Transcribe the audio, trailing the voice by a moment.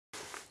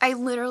I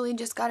literally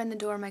just got in the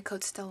door, my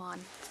coat's still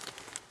on.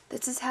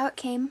 This is how it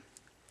came.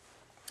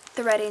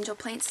 The Red Angel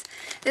plates.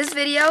 This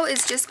video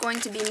is just going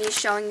to be me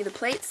showing you the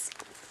plates.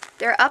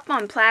 They're up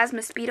on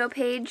Plasma Speedo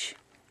page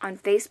on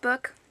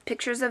Facebook.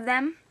 Pictures of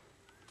them.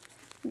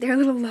 Their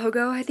little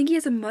logo. I think he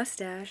has a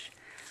mustache.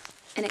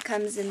 And it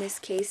comes in this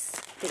case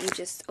that you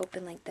just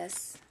open like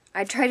this.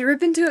 I tried to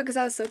rip into it because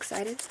I was so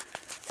excited.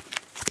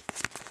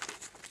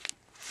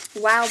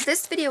 While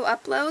this video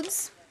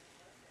uploads,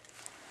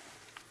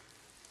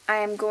 I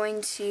am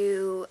going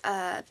to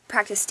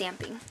practice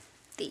stamping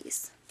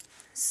these.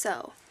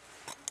 So,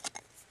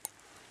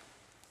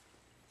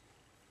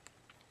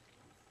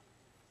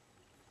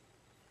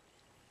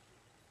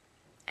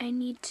 I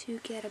need to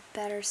get a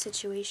better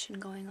situation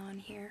going on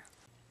here.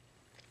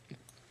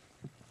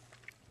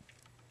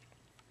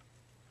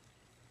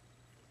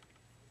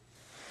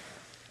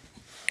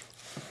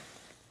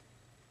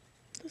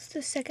 This is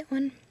the second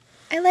one.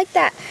 I like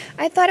that.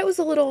 I thought it was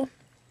a little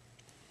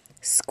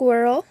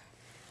squirrel.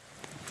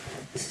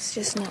 This is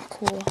just not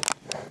cool.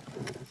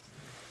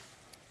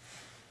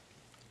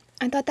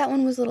 I thought that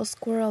one was a little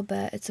squirrel,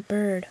 but it's a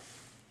bird.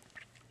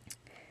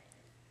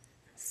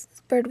 It's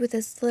a bird with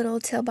this little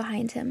tail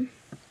behind him.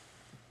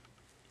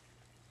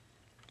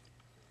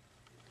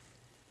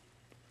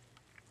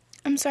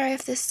 I'm sorry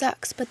if this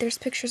sucks, but there's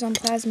pictures on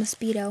Plasma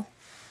Speedo.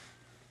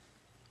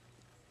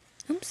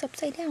 Oops,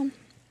 upside down.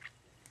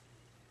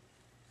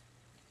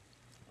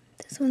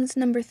 This one's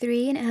number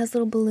 3, and it has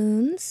little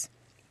balloons.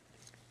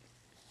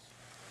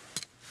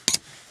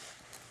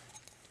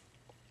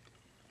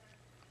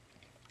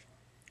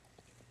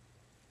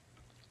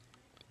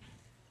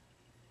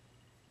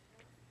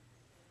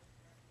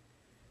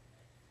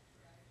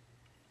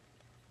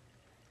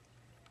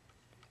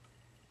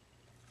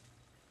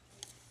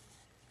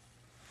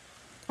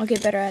 I'll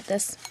get better at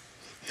this.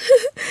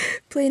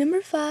 Plate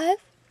number 5.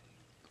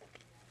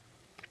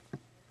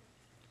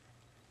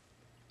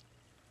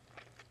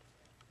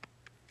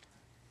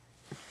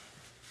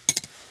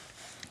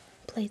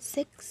 Plate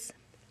 6.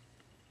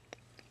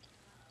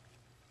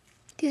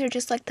 These are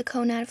just like the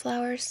conad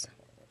flowers.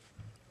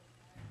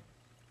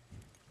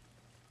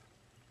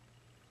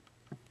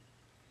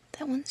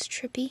 That one's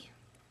trippy.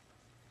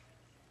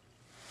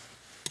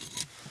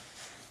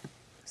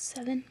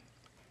 7.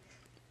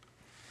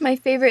 My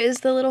favorite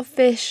is the little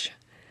fish.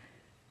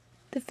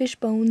 The fish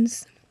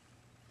bones.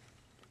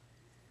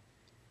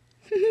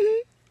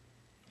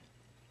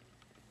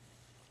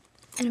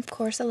 And of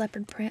course a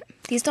leopard print.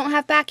 These don't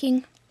have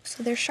backing,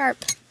 so they're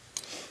sharp.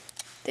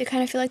 They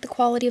kind of feel like the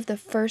quality of the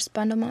first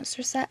Bundle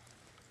Monster set.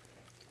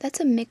 That's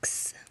a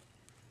mix.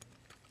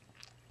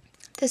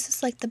 This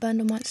is like the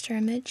Bundle Monster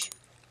image.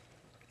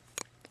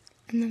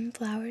 And then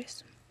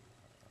flowers.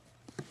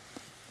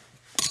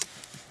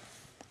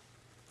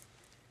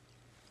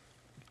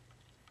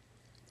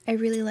 I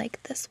really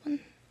like this one.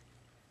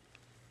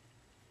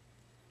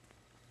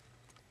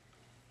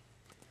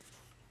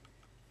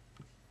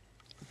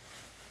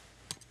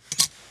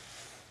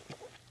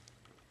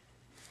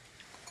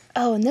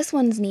 Oh, and this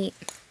one's neat.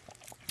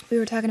 We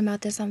were talking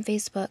about this on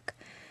Facebook.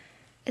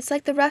 It's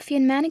like the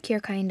ruffian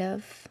manicure, kind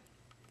of.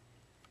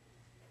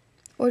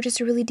 Or just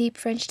a really deep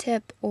French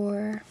tip,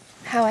 or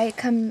how I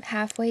come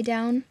halfway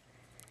down.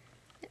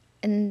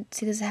 And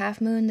see, this is a half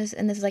moon,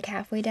 and this is like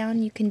halfway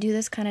down. You can do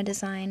this kind of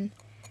design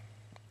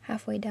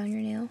halfway down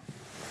your nail.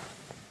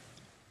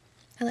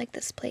 I like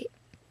this plate.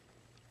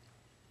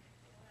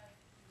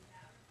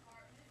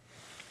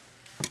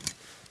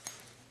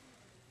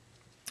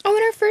 Oh,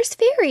 and our first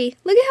fairy.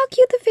 Look at how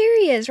cute the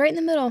fairy is, right in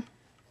the middle.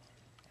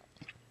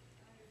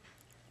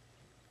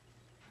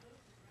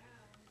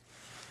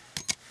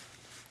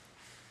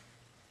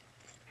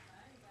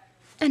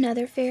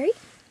 Another fairy.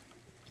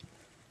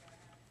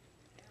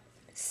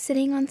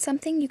 Sitting on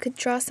something. You could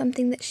draw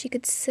something that she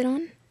could sit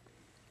on.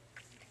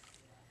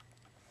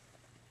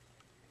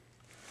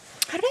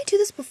 How did I do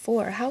this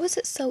before? How was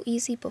it so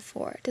easy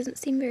before? It doesn't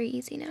seem very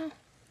easy now.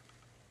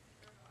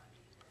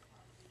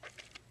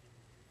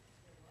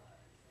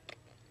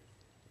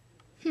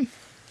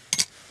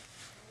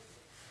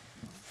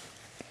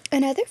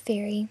 Another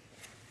fairy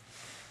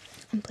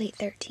on plate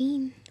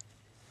 13.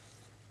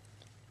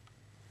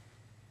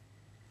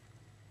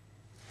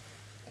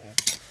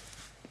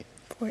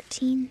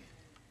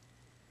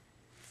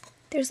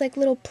 There's like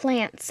little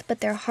plants,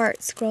 but they're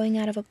hearts growing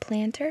out of a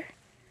planter.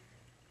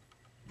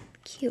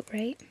 Cute,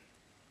 right?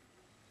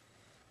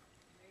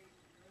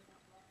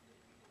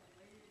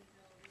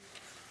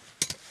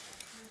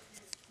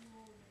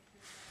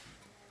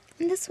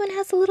 And this one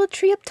has a little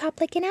tree up top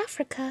like in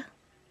Africa.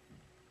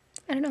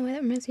 I don't know why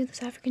that reminds me of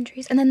those African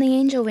trees. And then the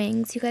angel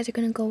wings. You guys are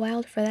going to go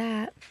wild for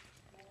that.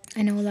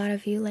 I know a lot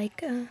of you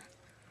like,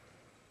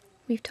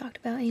 we've talked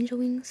about angel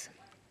wings.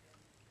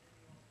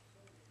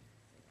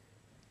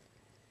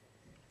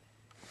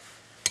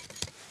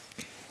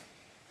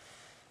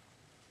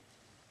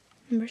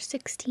 Number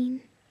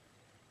 16.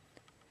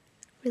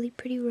 Really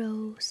pretty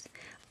rose.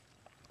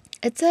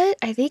 I'm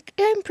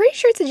pretty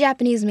sure it's a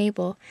Japanese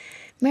maple.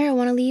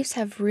 Marijuana leaves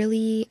have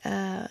really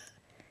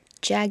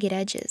jagged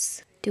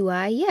edges. Do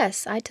I?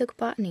 Yes, I took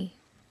botany.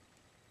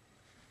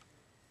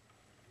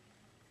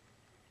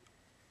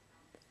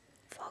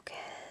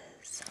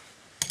 Focus.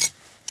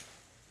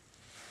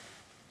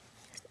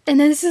 And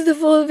then this is the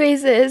full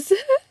faces.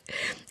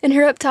 And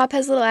her up top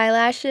has little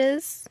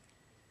eyelashes.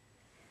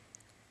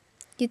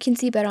 You can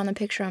see better on the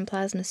picture on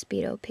Plasma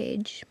Speedo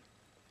page.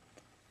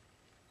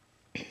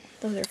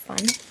 Those are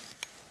fun.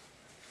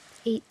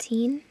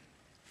 18. You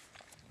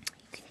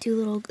can do a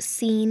little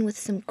scene with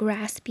some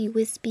graspy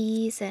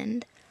wispies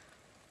and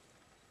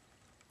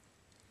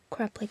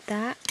crap like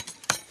that.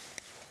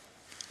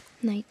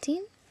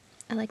 19.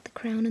 I like the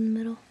crown in the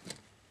middle.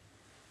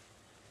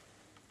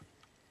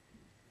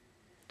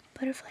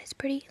 Butterfly's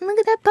pretty. And look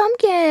at that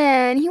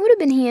pumpkin! He would have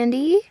been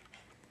handy.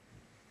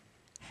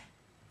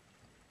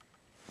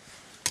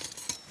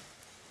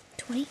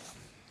 20. I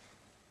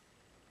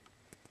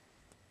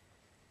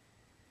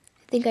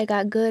think I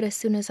got good as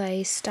soon as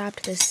I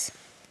stopped this.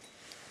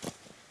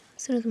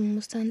 As soon as I'm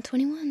almost done.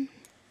 21.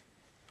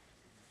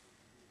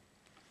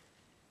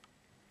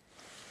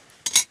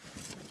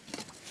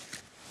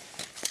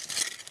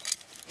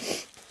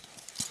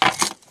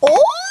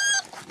 Oh!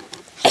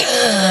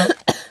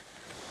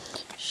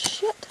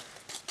 Shit.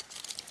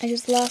 I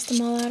just lost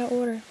them all out of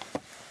order.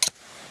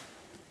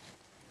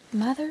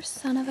 Mother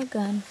son of a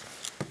gun.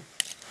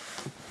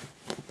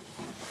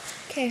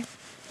 Okay.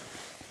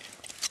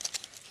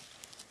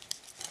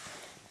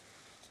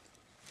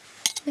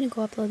 I'm gonna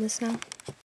go upload this now.